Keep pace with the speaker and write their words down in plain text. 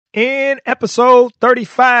In episode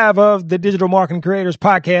 35 of the Digital Marketing Creators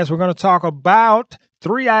Podcast, we're going to talk about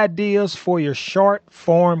 3 ideas for your short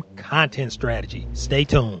form content strategy. Stay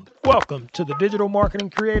tuned. Welcome to the Digital Marketing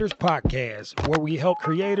Creators Podcast, where we help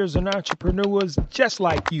creators and entrepreneurs just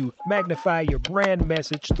like you magnify your brand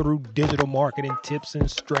message through digital marketing tips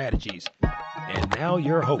and strategies. And now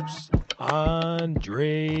your host,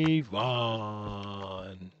 Andre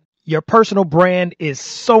Vaughn. Your personal brand is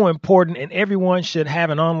so important, and everyone should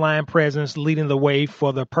have an online presence leading the way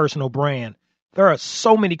for their personal brand. There are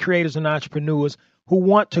so many creators and entrepreneurs who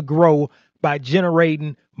want to grow by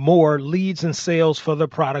generating more leads and sales for their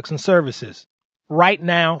products and services. Right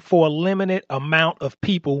now, for a limited amount of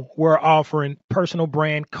people, we're offering personal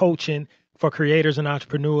brand coaching for creators and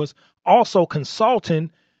entrepreneurs, also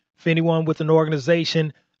consulting for anyone with an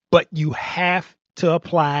organization, but you have to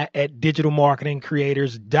apply at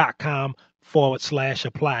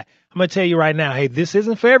digitalmarketingcreators.com/apply. I'm going to tell you right now, hey, this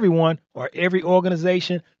isn't for everyone or every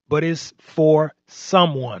organization, but it's for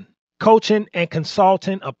someone. Coaching and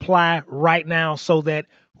consulting apply right now so that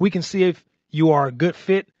we can see if you are a good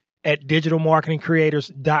fit at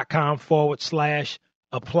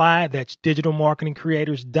digitalmarketingcreators.com/apply. That's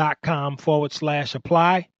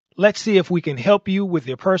digitalmarketingcreators.com/apply. Let's see if we can help you with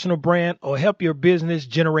your personal brand or help your business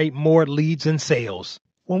generate more leads and sales.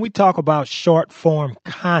 When we talk about short form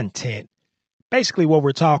content, basically what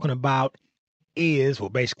we're talking about is,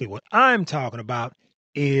 what I'm talking about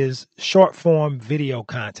is short form video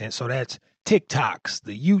content. So that's TikToks,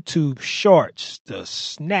 the YouTube shorts, the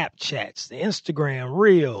Snapchats, the Instagram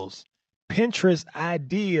reels, Pinterest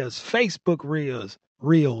ideas, Facebook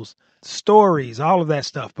reels, stories, all of that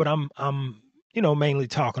stuff. But I'm mainly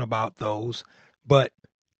talking about those. But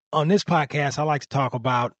on this podcast, I like to talk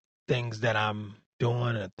about things that I'm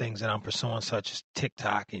doing and things that I'm pursuing, such as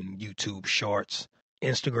TikTok and YouTube shorts,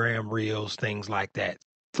 Instagram reels, things like that.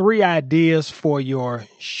 3 ideas for your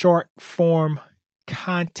short form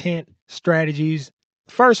content strategies.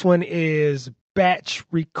 First one is batch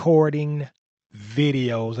recording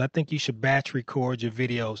videos. I think you should batch record your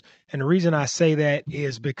videos. And the reason I say that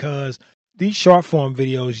is because these short form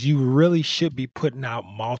videos, you really should be putting out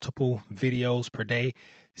multiple videos per day,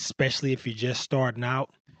 especially if you're just starting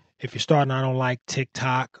out. If you're starting out on like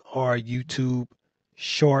TikTok or YouTube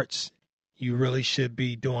shorts, you really should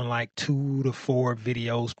be doing like 2 to 4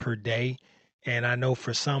 videos per day. And I know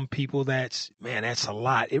for some people that's a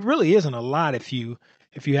lot. It really isn't a lot if you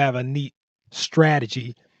have a neat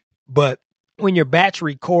strategy. But when you're batch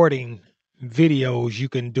recording videos, you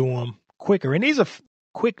can do them quicker. And these are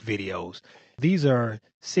quick videos. These are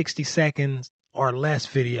 60 seconds or less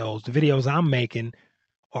videos. The videos I'm making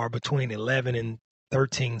are between 11 and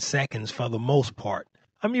 13 seconds for the most part.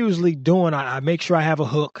 I'm usually doing, I make sure I have a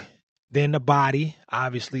hook, then the body,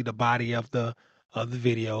 obviously the body of the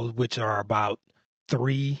videos, which are about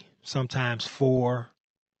 3, sometimes 4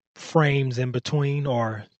 frames in between,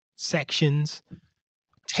 or sections,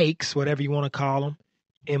 takes, whatever you want to call them,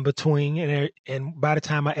 in between. And by the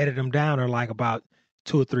time I edit them down, they're like about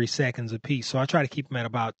 2 or 3 seconds a piece. So I try to keep them at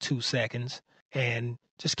about 2 seconds and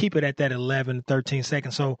just keep it at that 11, 13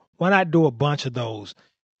 seconds. So why not do a bunch of those?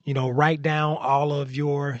 Write down all of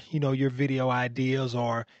your video ideas,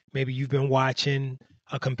 or maybe you've been watching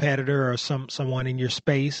a competitor or someone in your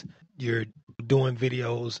space. You're doing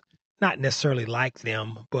videos, not necessarily like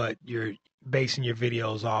them, but you're basing your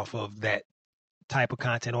videos off of that type of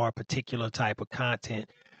content or a particular type of content.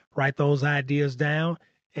 Write those ideas down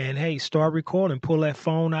and hey, start recording. Pull that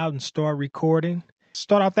phone out and start recording.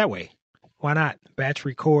 Start out that way. Why not? Batch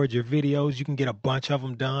record your videos. You can get a bunch of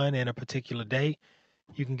them done in a particular day.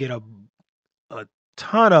 You can get a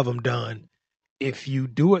ton of them done if you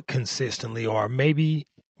do it consistently. Or maybe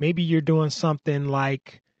you're doing something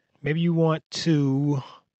like, maybe you want to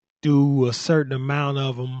do a certain amount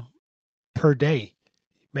of them per day.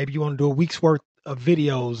 Maybe you want to do a week's worth of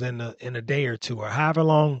videos in a day or two, or however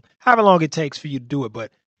long it takes for you to do it.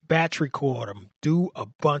 But batch record them. Do a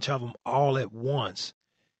bunch of them all at once.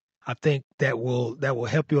 I think that will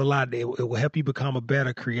help you a lot. It will help you become a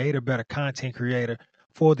better creator, better content creator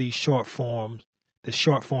for these short forms, the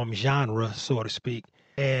short form genre, so to speak.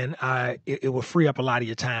 And it will free up a lot of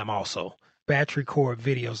your time also. Batch record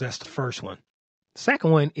videos, that's the first one.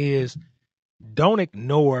 Second one is, don't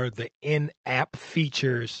ignore the in-app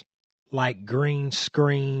features like green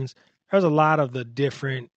screens. There's a lot of the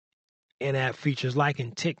different in-app features. Like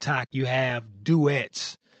in TikTok, you have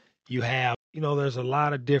duets. You have, there's a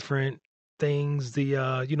lot of different things. You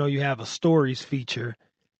have a stories feature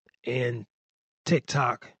in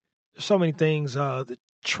TikTok. There's so many things, the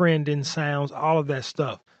trending sounds, all of that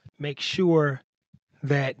stuff. Make sure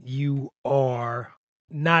that you are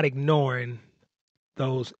not ignoring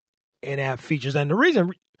those in-app features. And the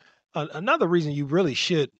reason, another reason you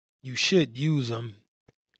should use them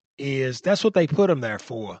is that's what they put them there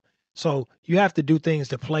for. So you have to do things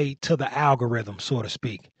to play to the algorithm, so to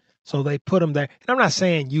speak. So they put them there. And I'm not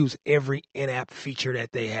saying use every in-app feature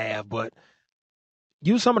that they have, but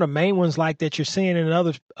use some of the main ones like that you're seeing in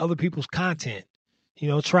other people's content.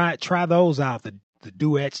 Try those out, the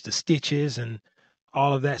duets, the stitches, and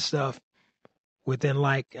all of that stuff. Within,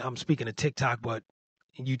 like, I'm speaking of TikTok, but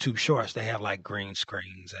in YouTube Shorts they have like green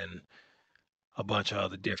screens and a bunch of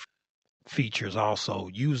other different features. Also,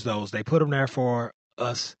 use those. They put them there for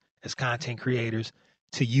us as content creators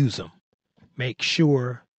to use them. Make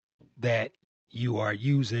sure that you are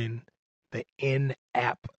using the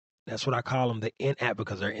in-app. That's what I call them, the in-app,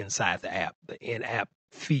 because they're inside the app. The in-app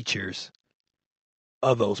features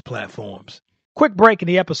of those platforms. Quick break in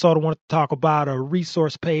the episode. I want to talk about a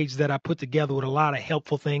resource page that I put together with a lot of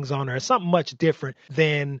helpful things on there. It's something much different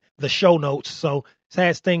than the show notes. So it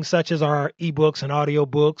has things such as our ebooks and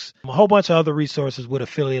audiobooks, a whole bunch of other resources with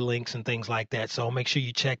affiliate links and things like that. So make sure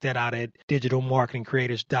you check that out at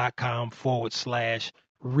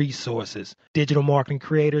digitalmarketingcreators.com/resources.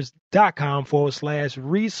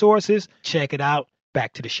 digitalmarketingcreators.com/resources. Check it out.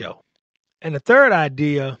 Back to the show. And the third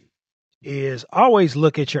idea is always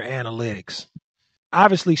look at your analytics.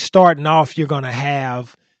 Obviously, starting off, you're going to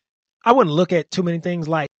have, I wouldn't look at too many things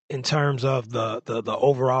like in terms of the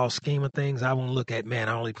overall scheme of things. I wouldn't look at, man,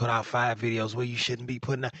 I only put out 5 videos. Well, you shouldn't be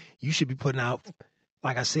putting out, you should be putting out,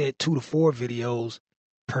 like I said, 2 to 4 videos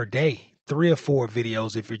per day, 3 or 4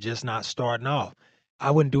 videos if you're just not starting off.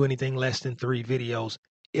 I wouldn't do anything less than 3 videos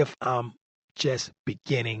if I'm just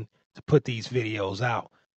beginning to put these videos out.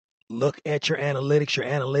 Look at your analytics. Your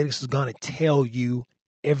analytics is going to tell you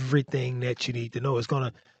everything that you need to know. It's going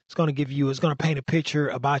to paint a picture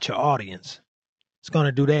about your audience. It's going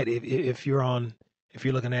to do that if you're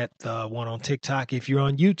looking at the one on TikTok. If you're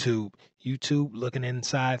on YouTube, looking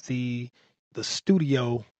inside the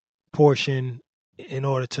studio portion in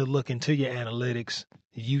order to look into your analytics,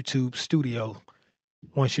 YouTube Studio.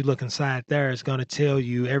 Once you look inside there, it's going to tell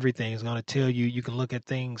you everything. It's going to tell you, you can look at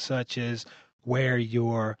things such as where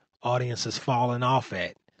your audience is falling off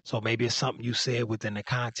at. So maybe it's something you said within the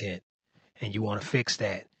content and you want to fix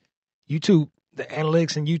that. YouTube, the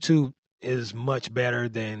analytics in YouTube is much better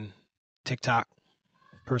than TikTok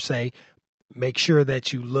per se. Make sure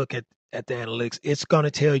that you look at the analytics. It's going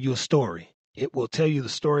to tell you a story. It will tell you the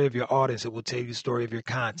story of your audience. It will tell you the story of your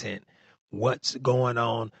content, what's going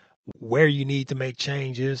on, where you need to make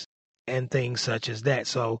changes, and things such as that.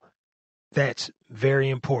 So that's very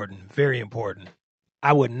important, very important.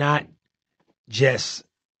 I would not just,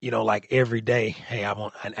 like every day, hey,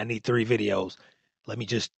 I need 3 videos. Let me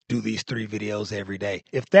just do these 3 videos every day.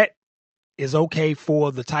 If that is okay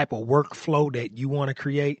for the type of workflow that you want to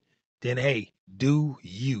create, then hey, do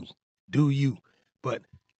you. But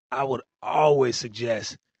I would always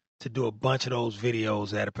suggest to do a bunch of those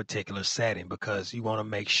videos at a particular setting because you want to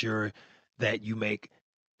make sure that you make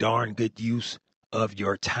darn good use of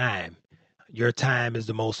your time. Your time is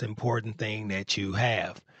the most important thing that you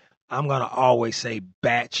have. I'm going to always say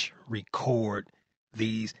batch record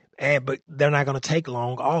these, but they're not going to take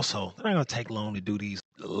long also. They're not going to take long to do these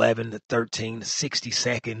 11 to 13 to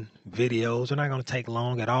 60-second videos. They're not going to take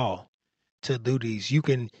long at all to do these. You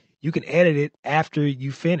can edit it after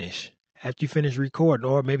you finish recording,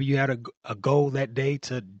 or maybe you had a goal that day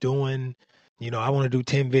to doing, I want to do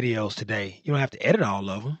 10 videos today. You don't have to edit all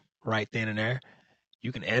of them right then and there.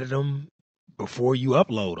 You can edit them before you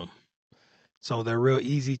upload them. So they're real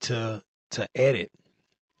easy to edit.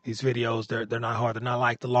 These videos, they're not hard. They're not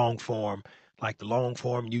like the long form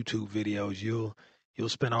YouTube videos. You'll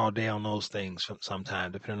spend all day on those things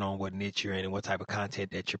sometimes, depending on what niche you're in and what type of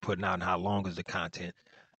content that you're putting out and how long is the content.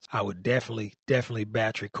 I would definitely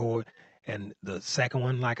batch record. And the second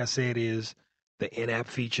one, like I said, is the in-app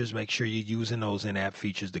features. Make sure you're using those in-app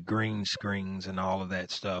features, the green screens and all of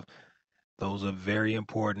that stuff. Those are very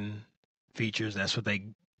important features. That's what they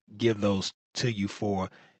give those to you for.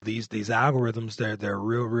 These algorithms, they're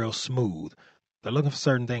real smooth. They're looking for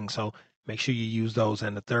certain things. So make sure you use those.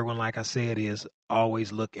 And the third one, like I said, is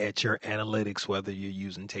always look at your analytics, whether you're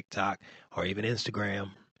using TikTok or even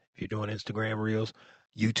Instagram. If you're doing Instagram Reels,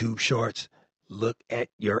 YouTube Shorts, look at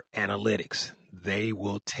your analytics. They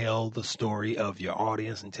will tell the story of your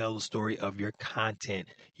audience and tell the story of your content.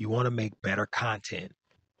 You want to make better content.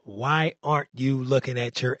 Why aren't you looking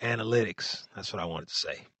at your analytics? That's what I wanted to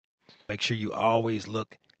say. Make sure you always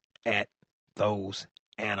look at those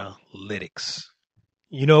analytics.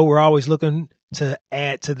 We're always looking to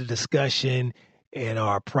add to the discussion in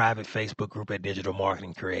our private Facebook group at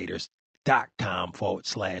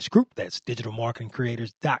digitalmarketingcreators.com/group. That's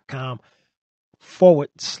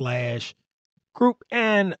digitalmarketingcreators.com/group,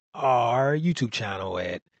 and our YouTube channel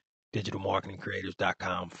at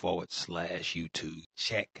digitalmarketingcreators.com/YouTube.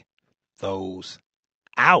 Check those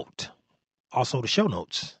out. Also, the show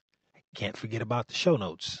notes. Can't forget about the show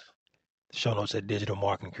notes. The show notes at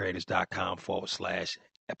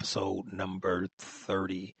digitalmarketingcreators.com/episode number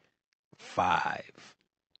 35.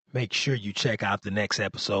 Make sure you check out the next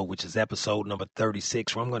episode, which is episode number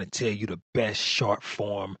 36, where I'm going to tell you the best short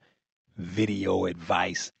form video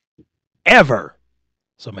advice ever.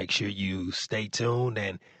 So make sure you stay tuned,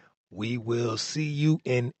 and we will see you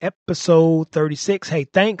in episode 36. Hey,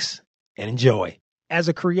 thanks and enjoy. As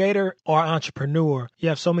a creator or entrepreneur, you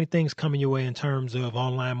have so many things coming your way in terms of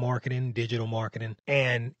online marketing, digital marketing,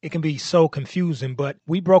 and it can be so confusing, but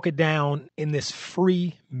we broke it down in this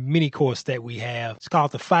free mini course that we have. It's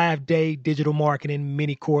called the 5-Day Digital Marketing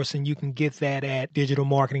Mini Course, and you can get that at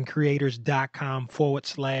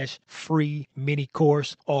digitalmarketingcreators.com/free mini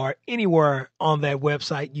course, or anywhere on that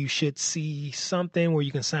website you should see something where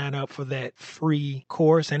you can sign up for that free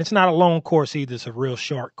course. And it's not a long course either, it's a real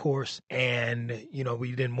short course. And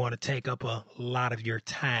we didn't want to take up a lot of your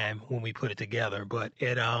time when we put it together, but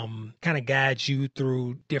it kind of guides you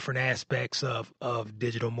through different aspects of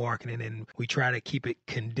digital marketing, and we try to keep it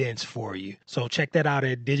condensed for you. So check that out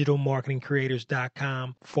at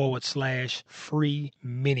digitalmarketingcreators.com/free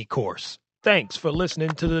mini course. Thanks for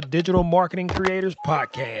listening to the Digital Marketing Creators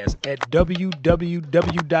Podcast at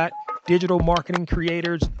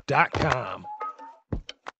www.digitalmarketingcreators.com.